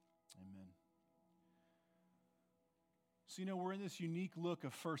So, we're in this unique look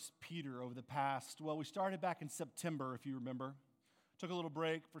of 1 Peter over the past, we started back in September, if you remember. Took a little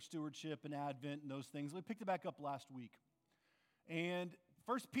break for stewardship and Advent and those things. We picked it back up last week. And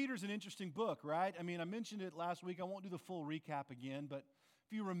 1 Peter's an interesting book, right? I mentioned it last week. I won't do the full recap again, but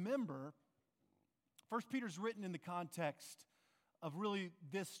if you remember, 1 Peter's written in the context of really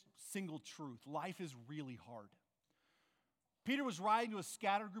this single truth. Life is really hard. Peter was writing to a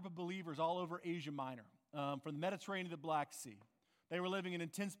scattered group of believers all over Asia Minor. From the Mediterranean to the Black Sea. They were living in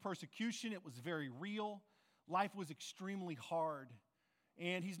intense persecution. It was very real. Life was extremely hard.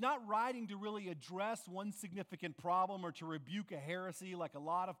 And he's not writing to really address one significant problem or to rebuke a heresy like a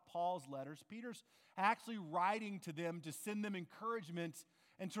lot of Paul's letters. Peter's actually writing to them to send them encouragement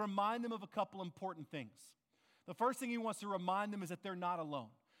and to remind them of a couple important things. The first thing he wants to remind them is that they're not alone.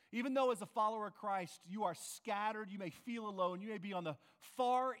 Even though as a follower of Christ, you are scattered, you may feel alone, you may be on the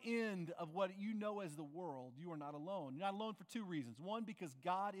far end of what you know as the world, you are not alone. You're not alone for two reasons. One, because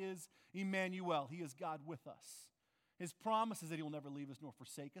God is Emmanuel. He is God with us. His promise is that He will never leave us nor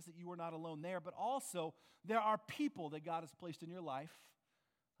forsake us, that you are not alone there. But also, there are people that God has placed in your life,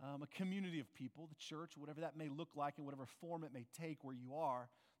 a community of people, the church, whatever that may look like in whatever form it may take where you are,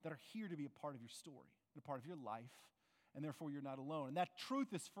 that are here to be a part of your story, a part of your life. And therefore, you're not alone. And that truth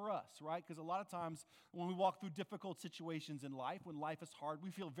is for us, right? Because a lot of times when we walk through difficult situations in life, when life is hard, we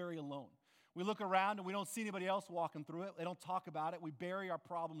feel very alone. We look around and we don't see anybody else walking through it. They don't talk about it. We bury our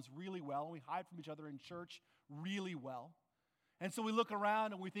problems really well, and we hide from each other in church really well. And so we look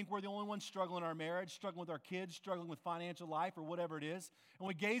around and we think we're the only ones struggling in our marriage, struggling with our kids, struggling with financial life or whatever it is. And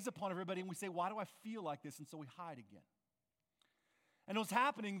we gaze upon everybody and we say, why do I feel like this? And so we hide again. And it was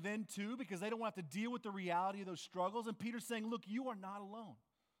happening then too because they don't want to have to deal with the reality of those struggles. And Peter's saying, look, you are not alone.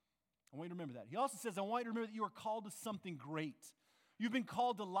 I want you to remember that. He also says, I want you to remember that you are called to something great. You've been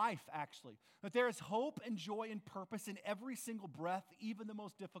called to life, actually. That there is hope and joy and purpose in every single breath, even the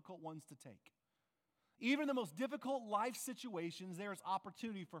most difficult ones to take. Even in the most difficult life situations, there is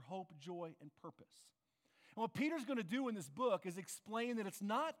opportunity for hope, joy, and purpose. And what Peter's going to do in this book is explain that it's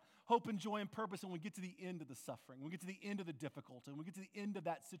not hope and joy and purpose when we get to the end of the suffering, when we get to the end of the difficulty, when we get to the end of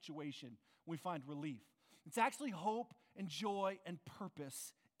that situation, we find relief. It's actually hope and joy and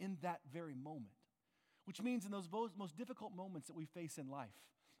purpose in that very moment, which means in those most difficult moments that we face in life,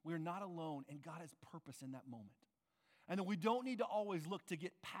 we are not alone and God has purpose in that moment. And that we don't need to always look to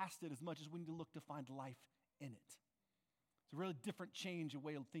get past it as much as we need to look to find life in it. It's a really different change, a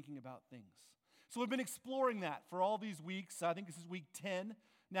way of thinking about things. So we've been exploring that for all these weeks. I think this is week 10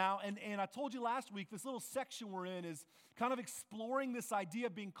 now. And I told you last week, this little section we're in is kind of exploring this idea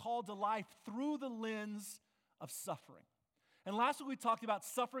of being called to life through the lens of suffering. And last week we talked about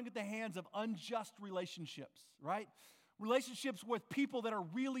suffering at the hands of unjust relationships, right? Relationships with people that are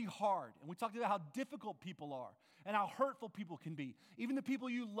really hard. And we talked about how difficult people are and how hurtful people can be. Even the people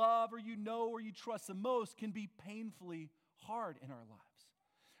you love or you know or you trust the most can be painfully hard in our lives.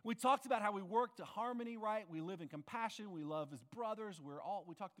 We talked about how we work to harmony, right? We live in compassion. We love as brothers.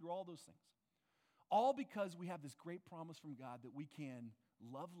 We talked through all those things. All because we have this great promise from God that we can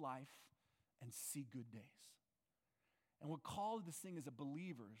love life and see good days. And we're called to this thing as a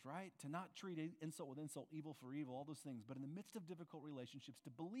believers, right? To not treat insult with insult, evil for evil, all those things. But in the midst of difficult relationships, to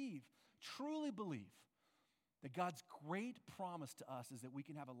believe, truly believe, that God's great promise to us is that we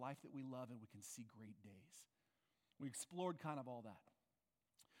can have a life that we love and we can see great days. We explored kind of all that.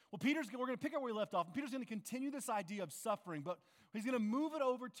 Well, we're going to pick up where we left off, and Peter's going to continue this idea of suffering, but he's going to move it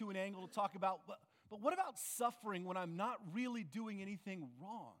over to an angle to talk about, but what about suffering when I'm not really doing anything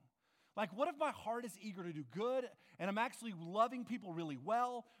wrong? Like, what if my heart is eager to do good, and I'm actually loving people really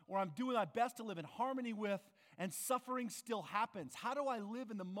well, or I'm doing my best to live in harmony with, and suffering still happens? How do I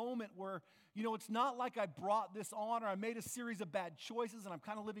live in the moment where, it's not like I brought this on, or I made a series of bad choices, and I'm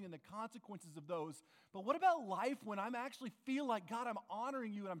kind of living in the consequences of those? But what about life when I'm actually feel like, God, I'm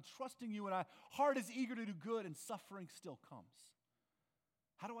honoring you, and I'm trusting you, and my heart is eager to do good, and suffering still comes?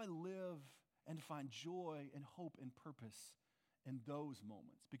 How do I live and find joy and hope and purpose in those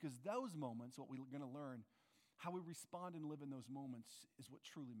moments? Because those moments, what we're going to learn, how we respond and live in those moments is what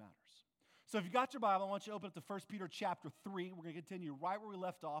truly matters. So if you got your Bible, I want you to open up to 1 Peter chapter 3. We're going to continue right where we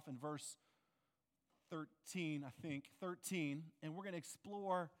left off in verse 13, 13. And we're going to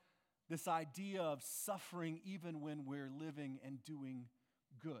explore this idea of suffering even when we're living and doing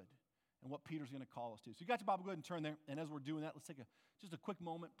good, and what Peter's going to call us to. So you got your Bible, go ahead and turn there. And as we're doing that, let's take just a quick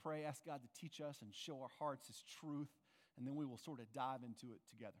moment, pray, ask God to teach us and show our hearts His truth. And then we will sort of dive into it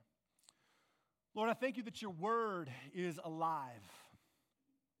together. Lord, I thank you that your word is alive.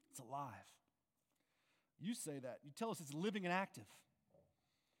 It's alive. You say that. You tell us it's living and active.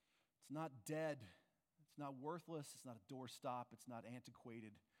 It's not dead. It's not worthless. It's not a doorstop. It's not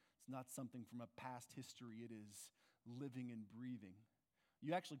antiquated. It's not something from a past history. It is living and breathing.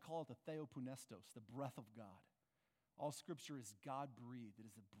 You actually call it the theopneustos, the breath of God. All Scripture is God-breathed. It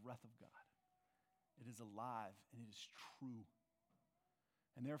is the breath of God. It is alive, and it is true.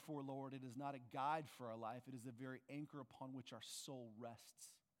 And therefore, Lord, it is not a guide for our life. It is the very anchor upon which our soul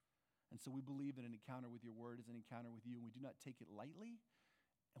rests. And so we believe that an encounter with your word is an encounter with you, and we do not take it lightly,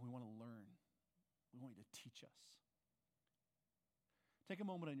 and we want to learn. We want you to teach us. Take a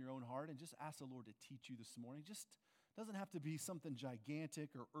moment in your own heart and just ask the Lord to teach you this morning. Just doesn't have to be something gigantic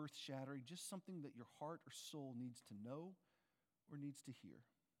or earth-shattering, just something that your heart or soul needs to know or needs to hear.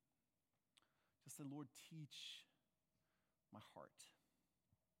 Just say, Lord, teach my heart.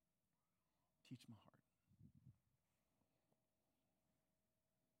 Teach my heart.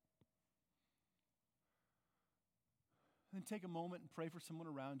 And then take a moment and pray for someone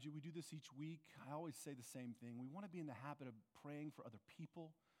around you. We do this each week. I always say the same thing. We want to be in the habit of praying for other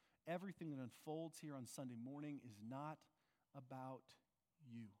people. Everything that unfolds here on Sunday morning is not about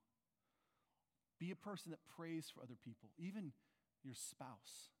you. Be a person that prays for other people, even your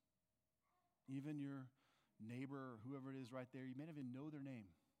spouse, even your neighbor or whoever it is right there. You may not even know their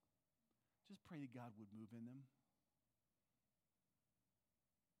name. Just pray that God would move in them.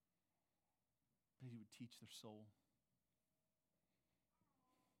 That He would teach their soul.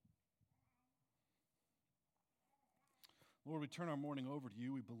 Lord, we turn our morning over to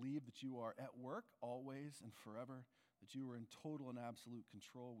you. We believe that you are at work always and forever, that you are in total and absolute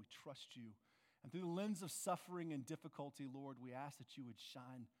control. We trust you. And through the lens of suffering and difficulty, Lord, we ask that you would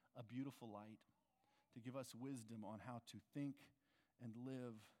shine a beautiful light to give us wisdom on how to think and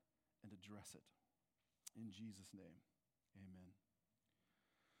live and address it. In Jesus' name, amen.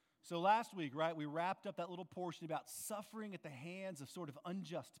 So last week, right, we wrapped up that little portion about suffering at the hands of sort of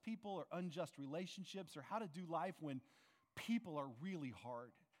unjust people or unjust relationships, or how to do life when people are really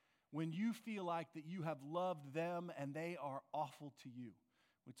hard, when you feel like that you have loved them and they are awful to you.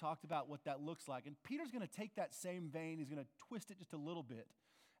 We talked about what that looks like. And Peter's going to take that same vein, he's going to twist it just a little bit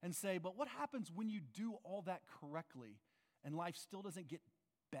and say, but what happens when you do all that correctly and life still doesn't get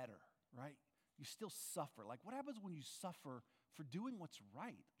better, right? You still suffer. Like, what happens when you suffer for doing what's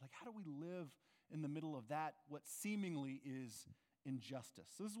right? Like, how do we live in the middle of that, what seemingly is injustice?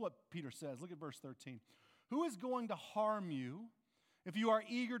 So this is what Peter says. Look at verse 13. Who is going to harm you if you are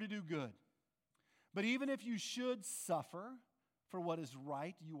eager to do good? But even if you should suffer for what is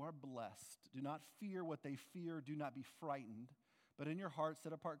right, you are blessed. Do not fear what they fear. Do not be frightened. But in your heart,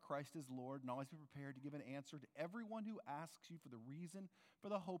 set apart Christ as Lord, and always be prepared to give an answer to everyone who asks you for the reason for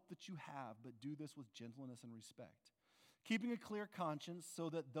the hope that you have. But do this with gentleness and respect, keeping a clear conscience, so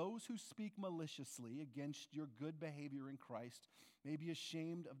that those who speak maliciously against your good behavior in Christ may be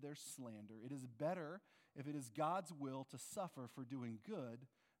ashamed of their slander. It is better, if it is God's will, to suffer for doing good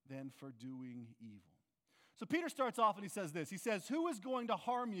than for doing evil. So Peter starts off and he says this. He says, who is going to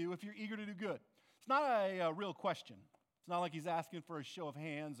harm you if you're eager to do good? It's not a real question. It's not like he's asking for a show of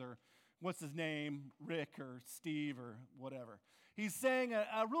hands or what's his name, Rick or Steve or whatever. He's saying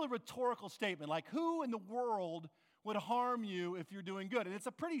a really rhetorical statement, like who in the world would harm you if you're doing good? And it's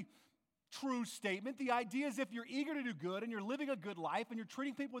a pretty true statement. The idea is if you're eager to do good and you're living a good life and you're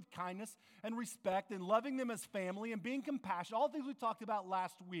treating people with kindness and respect and loving them as family and being compassionate, all the things we talked about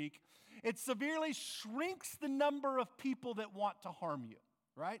last week, it severely shrinks the number of people that want to harm you,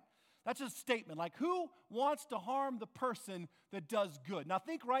 right? That's a statement. Like, who wants to harm the person that does good? Now,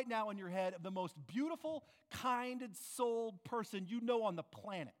 think right now in your head of the most beautiful, kind-souled person you know on the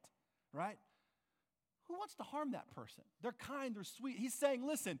planet, right? Who wants to harm that person? They're kind, they're sweet. He's saying,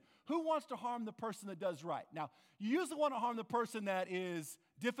 listen, who wants to harm the person that does right? Now, you usually want to harm the person that is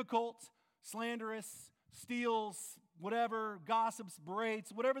difficult, slanderous, steals, whatever, gossips,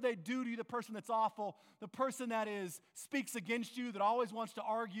 berates, whatever they do to you, the person that's awful, the person that speaks against you, that always wants to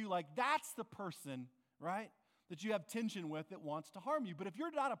argue, like that's the person, right, that you have tension with that wants to harm you. But if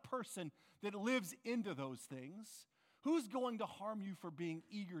you're not a person that lives into those things, who's going to harm you for being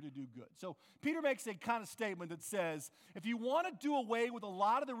eager to do good? So Peter makes a kind of statement that says, if you want to do away with a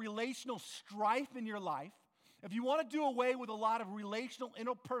lot of the relational strife in your life, if you want to do away with a lot of relational,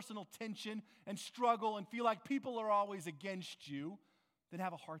 interpersonal tension and struggle and feel like people are always against you, then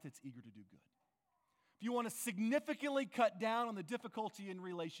have a heart that's eager to do good. If you want to significantly cut down on the difficulty in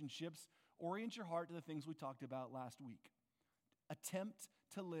relationships, orient your heart to the things we talked about last week. Attempt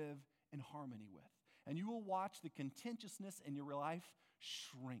to live in harmony with. And you will watch the contentiousness in your life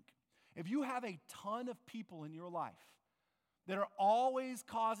shrink. If you have a ton of people in your life that are always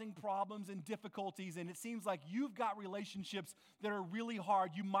causing problems and difficulties, and it seems like you've got relationships that are really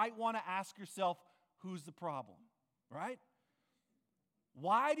hard, you might want to ask yourself, who's the problem, right?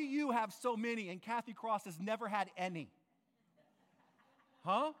 Why do you have so many and Kathy Cross has never had any?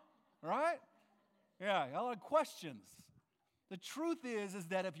 Huh? Right? Yeah, a lot of questions. The truth is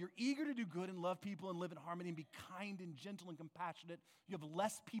that if you're eager to do good and love people and live in harmony and be kind and gentle and compassionate, you have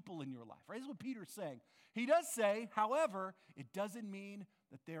less people in your life, right? This is what Peter's saying. He does say, however, it doesn't mean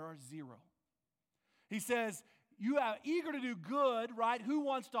that there are zero. He says, you are eager to do good, right? Who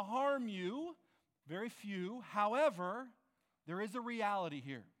wants to harm you? Very few. However, there is a reality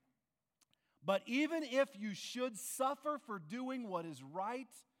here. But even if you should suffer for doing what is right,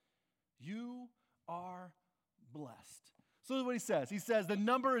 you are blessed. So this is what he says. He says the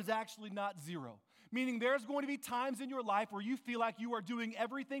number is actually not zero, meaning there's going to be times in your life where you feel like you are doing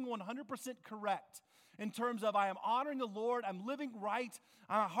everything 100% correct in terms of I am honoring the Lord, I'm living right,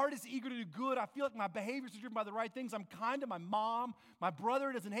 my heart is eager to do good, I feel like my behaviors are driven by the right things, I'm kind to my mom, my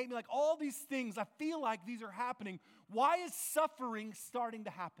brother doesn't hate me, like all these things, I feel like these are happening. Why is suffering starting to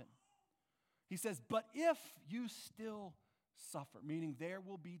happen? He says, but if you still suffer, meaning there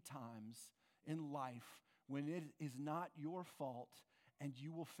will be times in life when it is not your fault and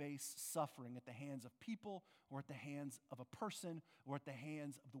you will face suffering at the hands of people or at the hands of a person or at the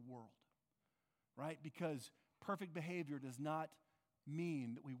hands of the world, right? Because perfect behavior does not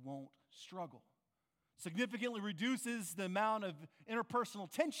mean that we won't struggle. Significantly reduces the amount of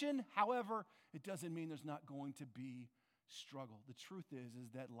interpersonal tension. However, it doesn't mean there's not going to be struggle. The truth is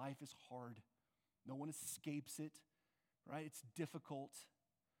that life is hard. No one escapes it, right? It's difficult.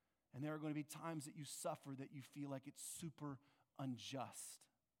 And there are going to be times that you suffer that you feel like it's super unjust.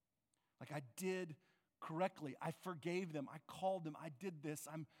 Like I did correctly. I forgave them. I called them. I did this.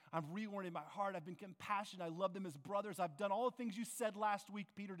 I've reoriented my heart. I've been compassionate. I love them as brothers. I've done all the things you said last week,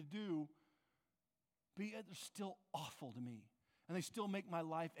 Peter, to do. But yet they're still awful to me. And they still make my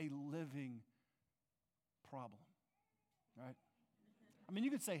life a living problem, right? I mean,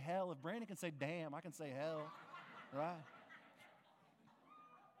 you could say hell. If Brandon can say damn, I can say hell, right?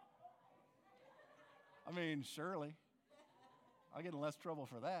 I mean, surely. I'll get in less trouble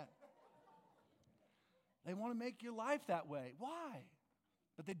for that. They want to make your life that way. Why?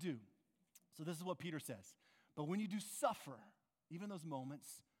 But they do. So this is what Peter says. But when you do suffer, even those moments,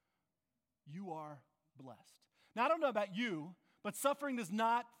 you are blessed. Now, I don't know about you, but suffering does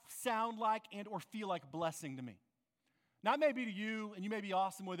not sound like and or feel like blessing to me. Now, it may be to you, and you may be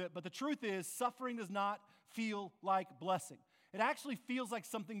awesome with it, but the truth is, suffering does not feel like blessing. It actually feels like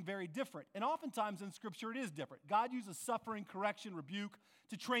something very different. And oftentimes in Scripture, it is different. God uses suffering, correction, rebuke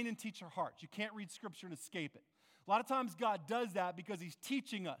to train and teach our hearts. You can't read Scripture and escape it. A lot of times God does that because He's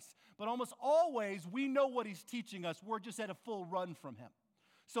teaching us. But almost always, we know what He's teaching us. We're just at a full run from Him.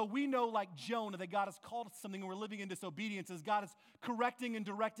 So we know, like Jonah, that God has called us to something and we're living in disobedience as God is correcting and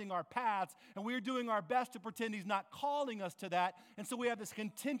directing our paths, and we're doing our best to pretend He's not calling us to that. And so we have this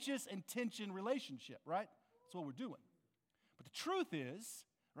contentious and tension relationship, right? That's what we're doing. But the truth is,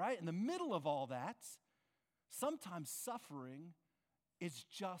 right, in the middle of all that, sometimes suffering is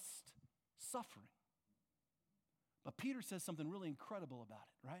just suffering. But Peter says something really incredible about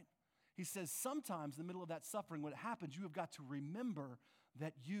it, right? He says sometimes in the middle of that suffering, when it happens, you have got to remember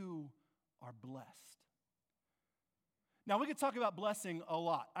that you are blessed. Now, we could talk about blessing a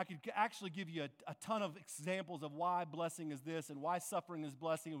lot. I could actually give you a ton of examples of why blessing is this and why suffering is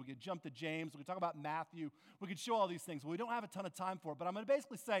blessing. And we could jump to James. We could talk about Matthew. We could show all these things. But we don't have a ton of time for it. But I'm going to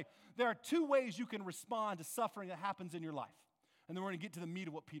basically say there are two ways you can respond to suffering that happens in your life. And then we're going to get to the meat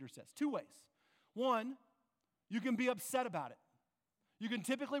of what Peter says. Two ways. One, you can be upset about it. You can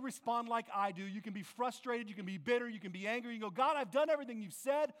typically respond like I do. You can be frustrated. You can be bitter. You can be angry. You go, God, I've done everything you've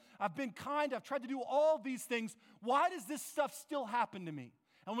said. I've been kind. I've tried to do all these things. Why does this stuff still happen to me?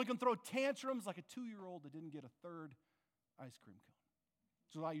 And we can throw tantrums like a 2-year-old that didn't get a third ice cream cone.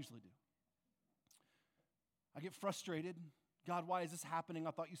 That's what I usually do. I get frustrated. God, why is this happening?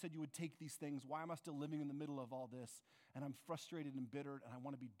 I thought you said you would take these things. Why am I still living in the middle of all this? And I'm frustrated and bitter, and I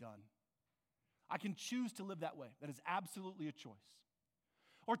want to be done. I can choose to live that way. That is absolutely a choice.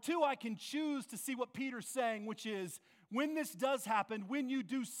 Or two, I can choose to see what Peter's saying, which is, when this does happen, when you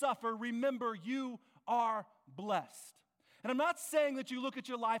do suffer, remember you are blessed. And I'm not saying that you look at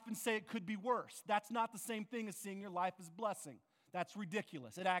your life and say it could be worse. That's not the same thing as seeing your life as blessing. That's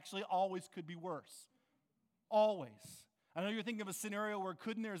ridiculous. It actually always could be worse. Always. I know you're thinking of a scenario where it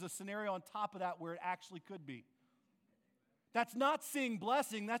couldn't. There's a scenario on top of that where it actually could be. That's not seeing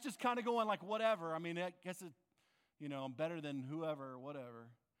blessing. That's just kind of going like, whatever. I mean, I guess it, I'm better than whoever, whatever.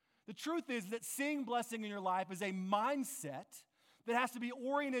 The truth is that seeing blessing in your life is a mindset that has to be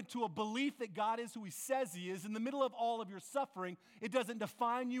oriented to a belief that God is who he says he is, in the middle of all of your suffering, it doesn't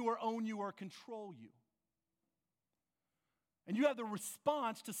define you or own you or control you. And you have the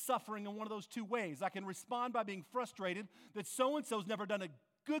response to suffering in one of those two ways. I can respond by being frustrated that so-and-so's never done a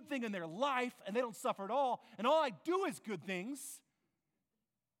good thing in their life and they don't suffer at all, and all I do is good things,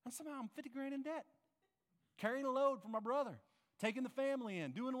 and somehow I'm 50 grand in debt, carrying a load for my brother, taking the family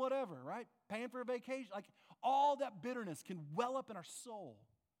in, doing whatever, right? Paying for a vacation. Like, all that bitterness can well up in our soul.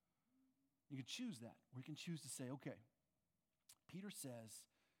 You can choose that, or you can choose to say, okay, Peter says,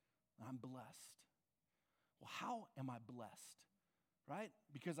 I'm blessed. Well, how am I blessed? Right?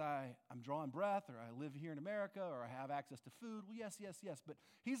 Because I'm drawing breath, or I live here in America, or I have access to food. Well, yes. But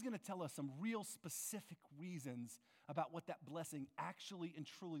he's going to tell us some real specific reasons about what that blessing actually and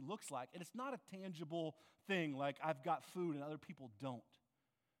truly looks like. And it's not a tangible thing like I've got food and other people don't.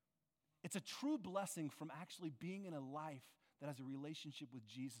 It's a true blessing from actually being in a life that has a relationship with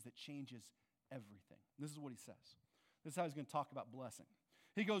Jesus that changes everything. This is what he says. This is how he's going to talk about blessing.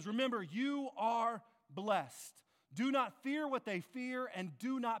 He goes, remember, you are blessed. Do not fear what they fear, and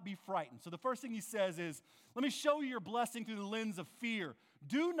do not be frightened. So the first thing he says is, let me show you your blessing through the lens of fear.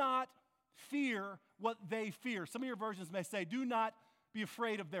 Do not fear what they fear. Some of your versions may say, do not be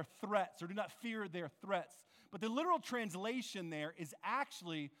afraid of their threats, or do not fear their threats. But the literal translation there is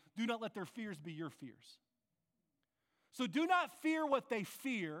actually, do not let their fears be your fears. So do not fear what they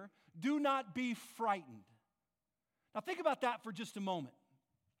fear. Do not be frightened. Now think about that for just a moment.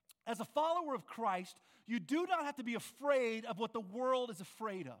 As a follower of Christ, you do not have to be afraid of what the world is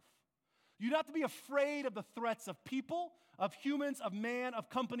afraid of. You don't have to be afraid of the threats of people, of humans, of man, of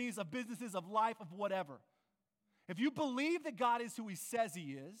companies, of businesses, of life, of whatever. If you believe that God is who he says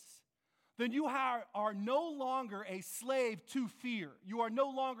he is, then you are no longer a slave to fear. You are no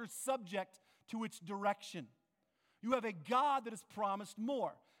longer subject to its direction. You have a God that has promised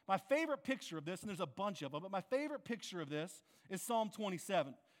more. My favorite picture of this, and there's a bunch of them, but my favorite picture of this is Psalm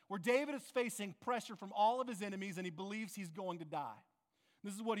 27. Where David is facing pressure from all of his enemies and he believes he's going to die.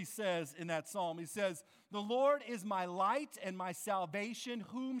 This is what he says in that psalm. He says, the Lord is my light and my salvation.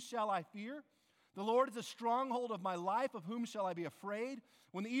 Whom shall I fear? The Lord is a stronghold of my life. Of whom shall I be afraid?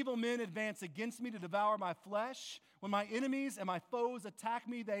 When the evil men advance against me to devour my flesh, when my enemies and my foes attack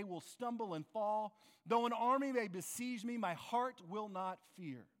me, they will stumble and fall. Though an army may besiege me, my heart will not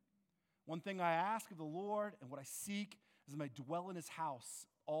fear. One thing I ask of the Lord and what I seek is that I may dwell in his house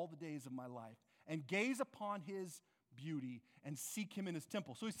all the days of my life, and gaze upon his beauty and seek him in his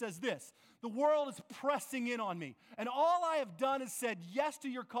temple. So he says this, the world is pressing in on me, and all I have done is said yes to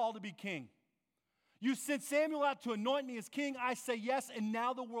your call to be king. You sent Samuel out to anoint me as king. I say yes, and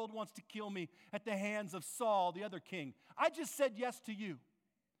now the world wants to kill me at the hands of Saul, the other king. I just said yes to you.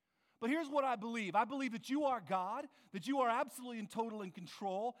 But here's what I believe. I believe that you are God, that you are absolutely and total in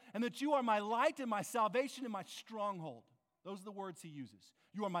control, and that you are my light and my salvation and my stronghold. Those are the words he uses.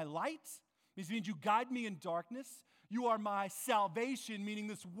 You are my light, means you guide me in darkness. You are my salvation, meaning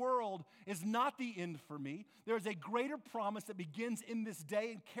this world is not the end for me. There is a greater promise that begins in this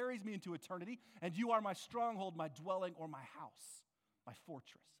day and carries me into eternity. And you are my stronghold, my dwelling, or my house, my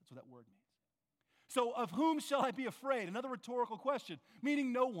fortress. That's what that word means. So of whom shall I be afraid? Another rhetorical question,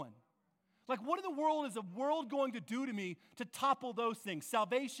 meaning no one. Like, what in the world is the world going to do to me to topple those things?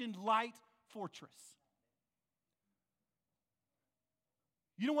 Salvation, light, fortress.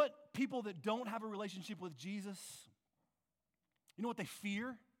 You know what people that don't have a relationship with Jesus, you know what they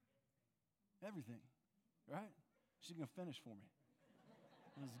fear? Everything, right? She's going to finish for me.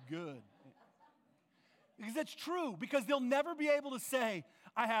 That's good. Because that's true, because they'll never be able to say,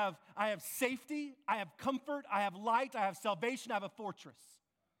 I have safety, I have comfort, I have light, I have salvation, I have a fortress.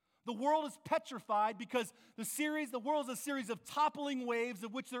 The world is petrified because the world is a series of toppling waves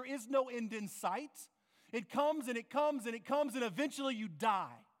of which there is no end in sight. It comes and it comes and it comes, and eventually you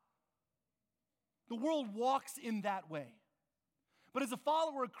die. The world walks in that way. But as a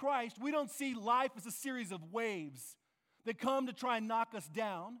follower of Christ, we don't see life as a series of waves that come to try and knock us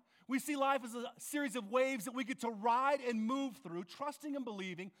down. We see life as a series of waves that we get to ride and move through, trusting and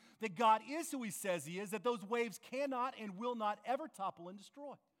believing that God is who he says he is, that those waves cannot and will not ever topple and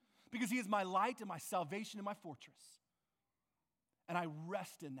destroy, because he is my light and my salvation and my fortress. And I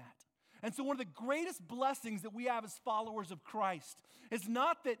rest in that. And so one of the greatest blessings that we have as followers of Christ is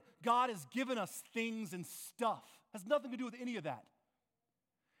not that God has given us things and stuff. It has nothing to do with any of that.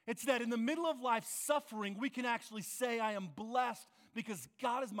 It's that in the middle of life suffering, we can actually say, I am blessed because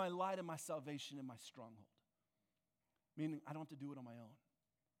God is my light and my salvation and my stronghold. Meaning I don't have to do it on my own.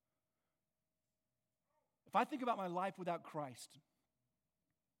 If I think about my life without Christ,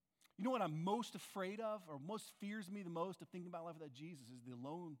 You know what I'm most afraid of, or most fears me the most of thinking about life without Jesus, is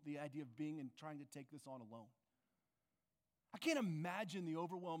the idea of being and trying to take this on alone. I can't imagine the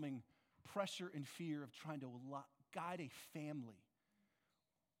overwhelming pressure and fear of trying to guide a family,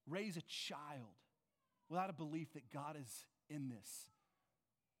 raise a child, without a belief that God is in this.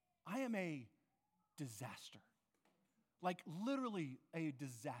 I am a disaster. Like literally a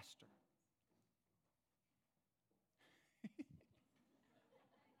disaster.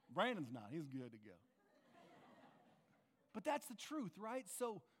 Brandon's not. He's good to go. But that's the truth, right?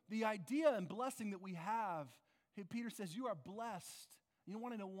 So the idea and blessing that we have, Peter says, you are blessed. You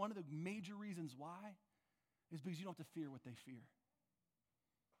want to know one of the major reasons why? Is because you don't have to fear what they fear.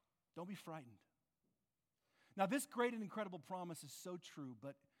 Don't be frightened. Now, this great and incredible promise is so true,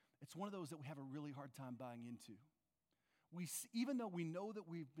 but it's one of those that we have a really hard time buying into. Even though we know that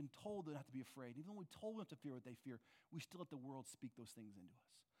we've been told not to be afraid, even though we're told not to fear what they fear, we still let the world speak those things into us.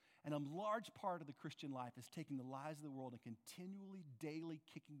 And a large part of the Christian life is taking the lies of the world and continually, daily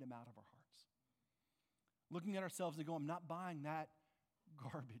kicking them out of our hearts. Looking at ourselves and going, I'm not buying that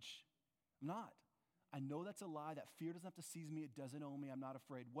garbage. I'm not. I know that's a lie. That fear doesn't have to seize me. It doesn't own me. I'm not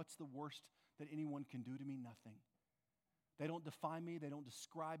afraid. What's the worst that anyone can do to me? Nothing. They don't define me. They don't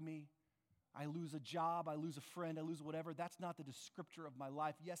describe me. I lose a job. I lose a friend. I lose whatever. That's not the descriptor of my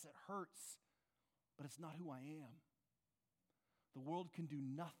life. Yes, it hurts, but it's not who I am. The world can do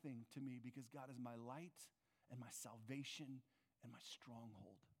nothing to me because God is my light and my salvation and my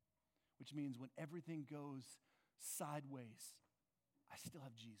stronghold, which means when everything goes sideways, I still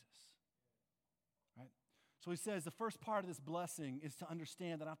have Jesus, right? So he says the first part of this blessing is to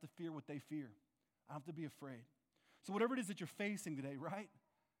understand that I don't have to fear what they fear. I don't have to be afraid. So whatever it is that you're facing today, right?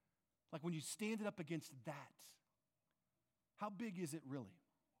 Like when you stand it up against that, how big is it really?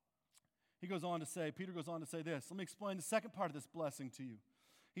 Peter goes on to say this. Let me explain the second part of this blessing to you.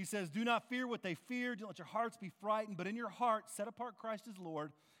 He says, do not fear what they fear. Do not let your hearts be frightened, but in your heart set apart Christ as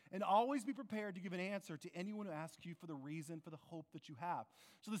Lord, and always be prepared to give an answer to anyone who asks you for the reason for the hope that you have.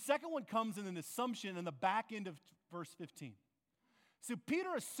 So the second one comes in an assumption in the back end of verse 15. So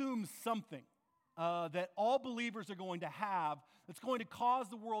Peter assumes something that all believers are going to have that's going to cause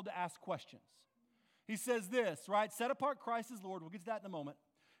the world to ask questions. He says this, right? Set apart Christ as Lord. We'll get to that in a moment.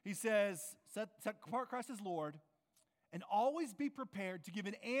 He says, set apart Christ as Lord, and always be prepared to give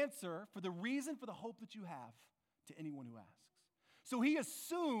an answer for the reason for the hope that you have to anyone who asks. So he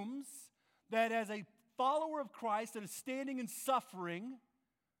assumes that as a follower of Christ that is standing in suffering,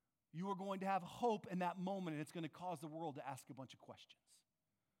 you are going to have hope in that moment, and it's going to cause the world to ask a bunch of questions.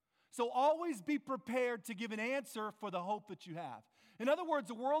 So always be prepared to give an answer for the hope that you have. In other words,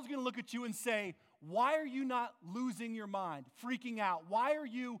 the world's going to look at you and say, why are you not losing your mind, freaking out? Why are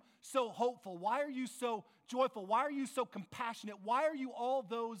you so hopeful? Why are you so joyful? Why are you so compassionate? Why are you all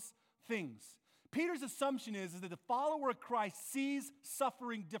those things? Peter's assumption is that the follower of Christ sees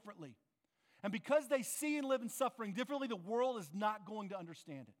suffering differently. And because they see and live in suffering differently, the world is not going to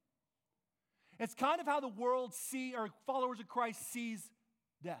understand it. It's kind of how the world followers of Christ sees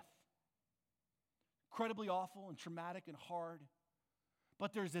death. Incredibly awful and traumatic and hard.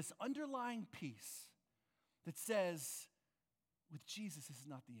 But there's this underlying piece that says, with Jesus, this is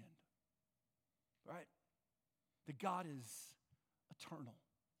not the end, right? That God is eternal.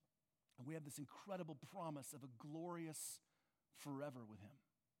 And we have this incredible promise of a glorious forever with him.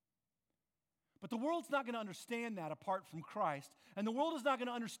 But the world's not going to understand that apart from Christ. And the world is not going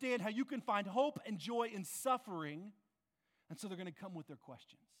to understand how you can find hope and joy in suffering. And so they're going to come with their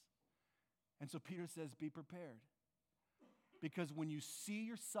questions. And so Peter says, be prepared. Because when you see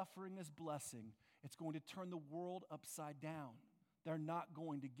your suffering as blessing, it's going to turn the world upside down. They're not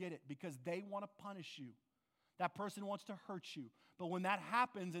going to get it because they want to punish you. That person wants to hurt you. But when that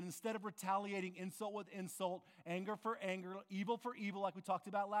happens, and instead of retaliating insult with insult, anger for anger, evil for evil, like we talked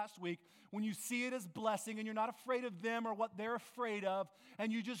about last week, when you see it as blessing and you're not afraid of them or what they're afraid of,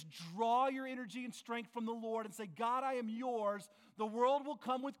 and you just draw your energy and strength from the Lord and say, God, I am yours, the world will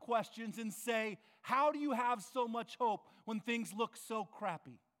come with questions and say, how do you have so much hope when things look so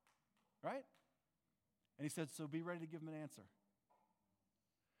crappy? Right? And he said, so be ready to give them an answer.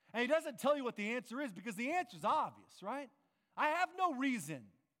 And he doesn't tell you what the answer is because the answer is obvious, right? I have no reason.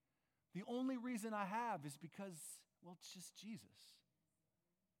 The only reason I have is because, well, it's just Jesus.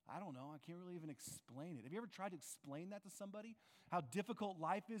 I don't know. I can't really even explain it. Have you ever tried to explain that to somebody? How difficult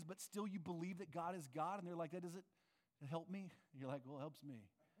life is, but still you believe that God is God? And they're like, that doesn't help me? You're like, well, it helps me.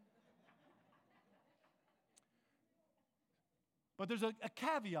 But there's a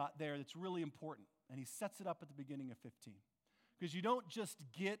caveat there that's really important. And he sets it up at the beginning of 15. Because you don't just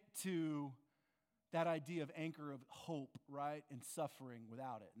get to that idea of anchor of hope, right, and suffering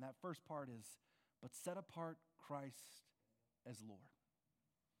without it. And that first part is, but set apart Christ as Lord.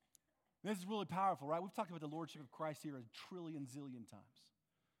 This is really powerful, right? We've talked about the lordship of Christ here a trillion zillion times.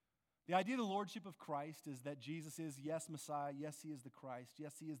 The idea of the lordship of Christ is that Jesus is, yes, Messiah, yes, he is the Christ,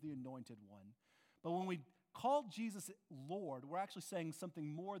 yes, he is the anointed one. But when we call Jesus Lord, we're actually saying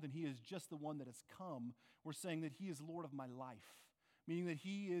something more than he is just the one that has come. We're saying that he is Lord of my life, meaning that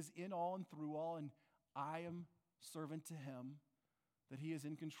he is in all and through all, and I am servant to him, that he is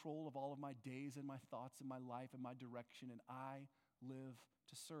in control of all of my days and my thoughts and my life and my direction, and I live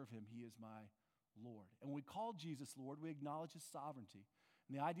to serve him. He is my Lord. And when we call Jesus Lord, we acknowledge his sovereignty.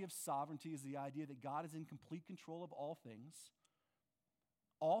 And the idea of sovereignty is the idea that God is in complete control of all things.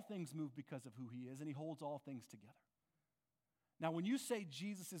 All things move because of who he is, and he holds all things together. Now, when you say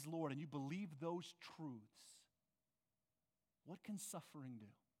Jesus is Lord and you believe those truths, what can suffering do?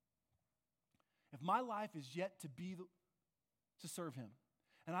 If my life is yet to serve him,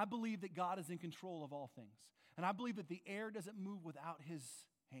 and I believe that God is in control of all things, and I believe that the air doesn't move without his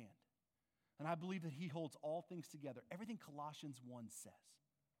hand, and I believe that he holds all things together, everything Colossians 1 says,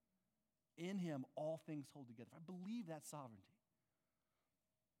 in him all things hold together. If I believe that sovereignty,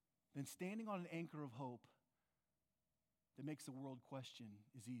 then standing on an anchor of hope that makes the world question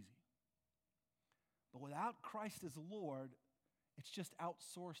is easy. But without Christ as Lord, it's just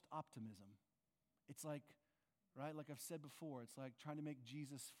outsourced optimism. It's like, right, like I've said before, it's like trying to make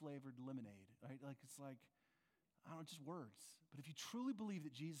Jesus-flavored lemonade, right? Like it's like, I don't know, just words. But if you truly believe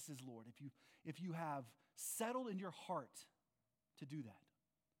that Jesus is Lord, if you have settled in your heart to do that,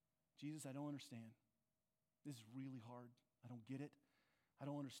 Jesus, I don't understand. This is really hard. I don't get it. I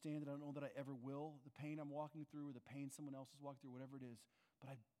don't understand it. I don't know that I ever will. The pain I'm walking through or the pain someone else is walking through, whatever it is. But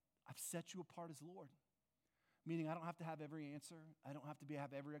I've set you apart as Lord. Meaning I don't have to have every answer. I don't have to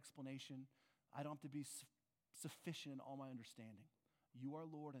have every explanation. I don't have to be sufficient in all my understanding. You are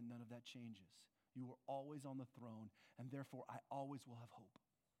Lord and none of that changes. You are always on the throne, and therefore I always will have hope.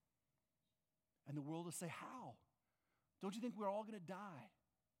 And the world will say, how? Don't you think we're all going to die?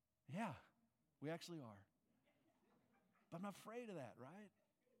 Yeah, we actually are. But I'm not afraid of that, right?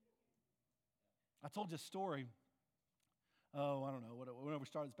 I told you a story. I don't know, whenever we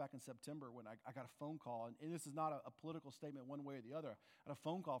started this back in September when I got a phone call, and this is not a political statement one way or the other. I had a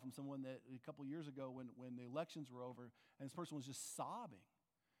phone call from someone that a couple years ago when the elections were over, and this person was just sobbing.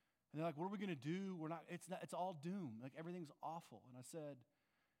 And they're like, what are we going to do? It's all doom. Like everything's awful. And I said,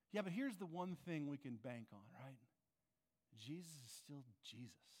 yeah, but here's the one thing we can bank on, right? Jesus is still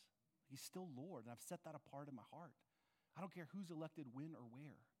Jesus. He's still Lord, and I've set that apart in my heart. I don't care who's elected when or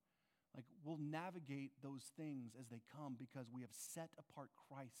where. Like, we'll navigate those things as they come because we have set apart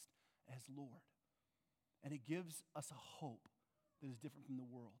Christ as Lord. And it gives us a hope that is different from the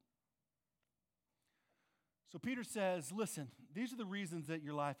world. So Peter says, listen, these are the reasons that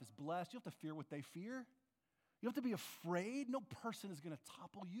your life is blessed. You don't have to fear what they fear. You don't have to be afraid. No person is going to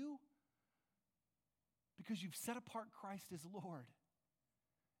topple you because you've set apart Christ as Lord.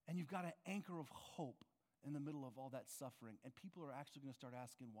 And you've got an anchor of hope in the middle of all that suffering. And people are actually going to start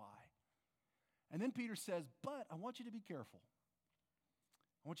asking why. And then Peter says, but I want you to be careful.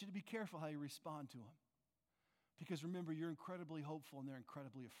 I want you to be careful how you respond to them. Because remember, you're incredibly hopeful and they're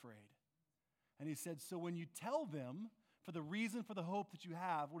incredibly afraid. And he said, so when you tell them for the reason for the hope that you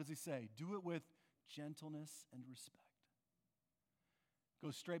have, what does he say? Do it with gentleness and respect.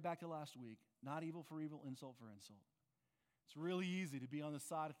 Goes straight back to last week. Not evil for evil, insult for insult. It's really easy to be on the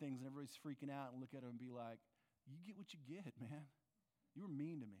side of things and everybody's freaking out and look at them and be like, you get what you get, man. You were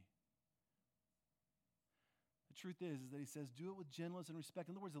mean to me. The truth is that he says, do it with gentleness and respect.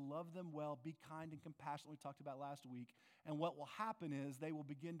 In other words, love them well, be kind and compassionate, we talked about last week. And what will happen is they will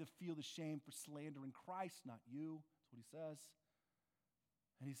begin to feel the shame for slandering Christ, not you. That's what he says.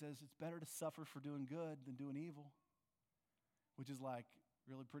 And he says, it's better to suffer for doing good than doing evil, which is like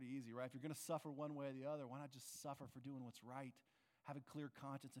really pretty easy, right? If you're going to suffer one way or the other, why not just suffer for doing what's right? Have a clear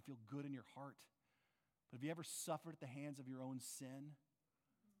conscience and feel good in your heart. But have you ever suffered at the hands of your own sin?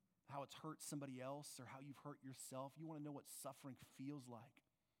 How it's hurt somebody else or how you've hurt yourself? You want to know what suffering feels like.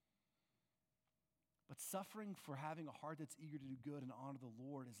 But suffering for having a heart that's eager to do good and honor the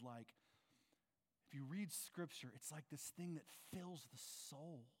Lord is like, if you read Scripture, it's like this thing that fills the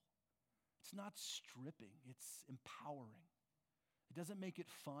soul. It's not stripping, it's empowering. It doesn't make it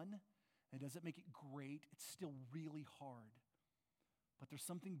fun. It doesn't make it great. It's still really hard. But there's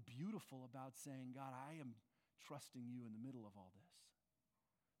something beautiful about saying, God, I am trusting you in the middle of all this.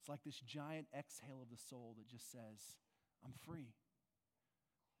 It's like this giant exhale of the soul that just says, I'm free.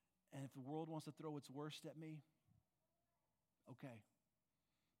 And if the world wants to throw its worst at me, okay.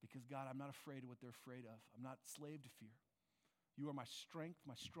 Because, God, I'm not afraid of what they're afraid of. I'm not slave to fear. You are my strength,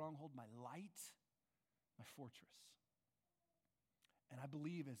 my stronghold, my light, my fortress. And I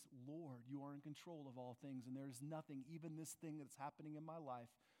believe as Lord, you are in control of all things, and there is nothing, even this thing that's happening in my life,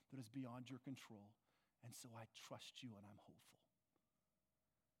 that is beyond your control. And so I trust you and I'm hopeful.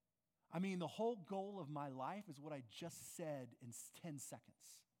 I mean, the whole goal of my life is what I just said in 10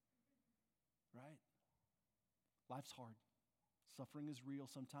 seconds, right? Life's hard. Suffering is real.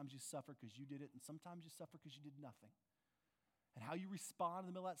 Sometimes you suffer because you did it, and sometimes you suffer because you did nothing. And how you respond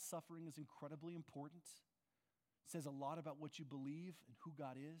in the middle of that suffering is incredibly important. It says a lot about what you believe and who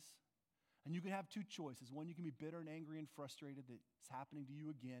God is. And you can have two choices. One, you can be bitter and angry and frustrated that it's happening to you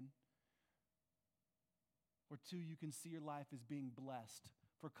again. Or two, you can see your life as being blessed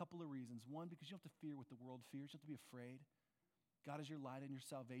for a couple of reasons. One, because you don't have to fear what the world fears. You don't have to be afraid. God is your light and your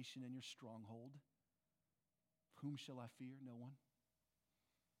salvation and your stronghold. Whom shall I fear? No one.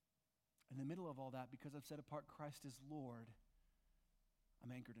 In the middle of all that, because I've set apart Christ as Lord,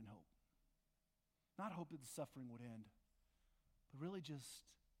 I'm anchored in hope. Not hope that the suffering would end, but really just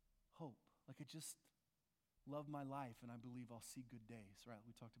hope. Like I just love my life and I believe I'll see good days, right?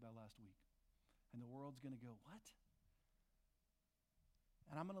 We talked about last week. And the world's going to go, what?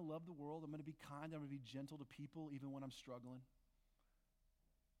 And I'm going to love the world. I'm going to be kind. I'm going to be gentle to people even when I'm struggling.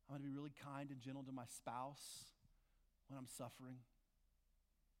 I'm going to be really kind and gentle to my spouse when I'm suffering.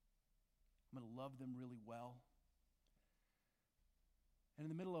 I'm going to love them really well. And in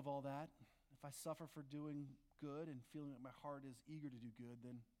the middle of all that, if I suffer for doing good and feeling that my heart is eager to do good,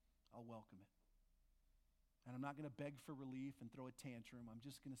 then I'll welcome it. And I'm not going to beg for relief and throw a tantrum. I'm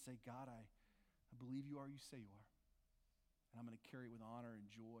just going to say, God, I believe you are who you say you are. And I'm going to carry it with honor and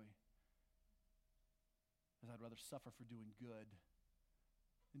joy, as I'd rather suffer for doing good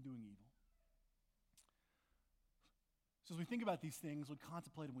than doing evil. So as we think about these things, we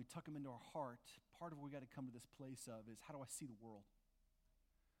contemplate them, we tuck them into our heart, part of what we got to come to this place of is, how do I see the world?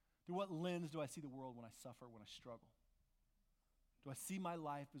 Through what lens do I see the world when I suffer, when I struggle? Do I see my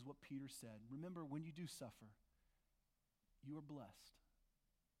life as what Peter said? Remember, when you do suffer, you are blessed,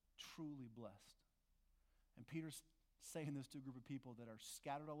 truly blessed. And Peter's saying this to a group of people that are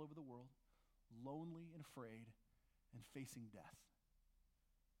scattered all over the world, lonely and afraid, and facing death.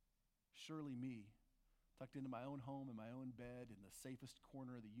 Surely me, tucked into my own home, in my own bed, in the safest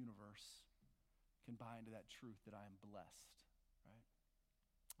corner of the universe, can buy into that truth that I am blessed, right?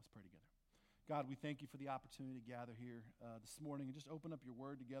 Let's pray together. God, we thank you for the opportunity to gather here this morning and just open up your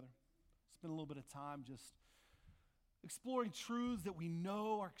word together. Spend a little bit of time just exploring truths that we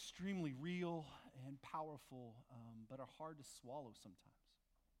know are extremely real and powerful, but are hard to swallow sometimes.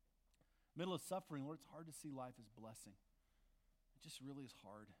 Middle of suffering, Lord, it's hard to see life as blessing. It just really is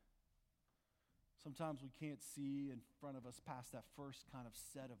hard. Sometimes we can't see in front of us past that first kind of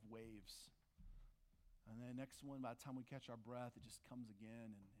set of waves. And then the next one, by the time we catch our breath, it just comes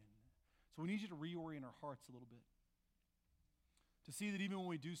again. And so we need you to reorient our hearts a little bit. To see that even when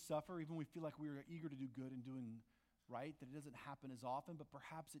we do suffer, even when we feel like we are eager to do good and doing right, that it doesn't happen as often, but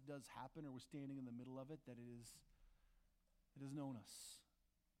perhaps it does happen, or we're standing in the middle of it, that it has known us.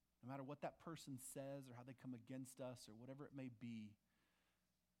 No matter what that person says or how they come against us or whatever it may be,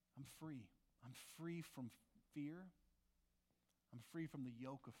 I'm free. I'm free from fear. I'm free from the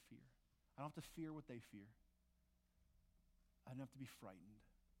yoke of fear. I don't have to fear what they fear. I don't have to be frightened.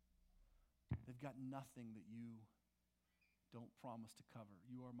 They've got nothing that you don't promise to cover.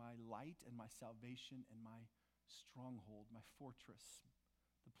 You are my light and my salvation and my stronghold, my fortress,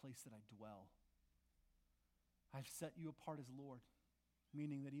 the place that I dwell. I've set you apart as Lord,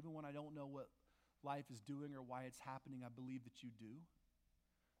 meaning that even when I don't know what life is doing or why it's happening, I believe that you do.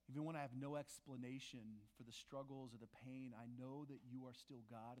 Even when I have no explanation for the struggles or the pain, I know that you are still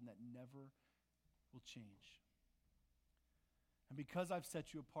God and that never will change. And because I've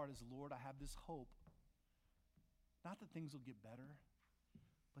set you apart as Lord, I have this hope. Not that things will get better,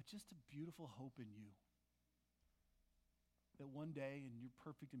 but just a beautiful hope in you. That one day, in your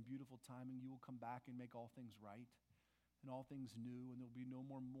perfect and beautiful timing, you will come back and make all things right and all things new, and there will be no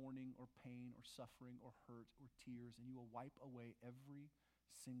more mourning or pain or suffering or hurt or tears, and you will wipe away every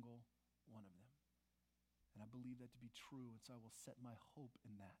single one of them. And I believe that to be true, and so I will set my hope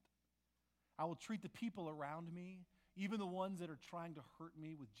in that. I will treat the people around me, even the ones that are trying to hurt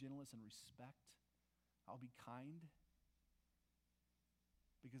me, with gentleness and respect. I'll be kind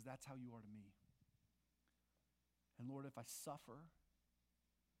because that's how you are to me. And Lord, if I suffer,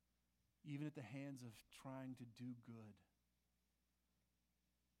 even at the hands of trying to do good,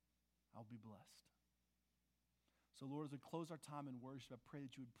 I'll be blessed. So Lord, as we close our time in worship, I pray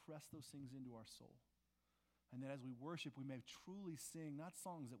that you would press those things into our soul. And that as we worship, we may truly sing not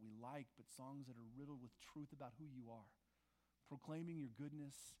songs that we like, but songs that are riddled with truth about who you are, proclaiming your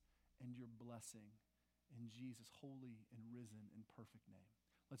goodness and your blessing in Jesus' holy and risen and perfect name.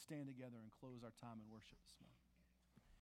 Let's stand together and close our time in worship this morning.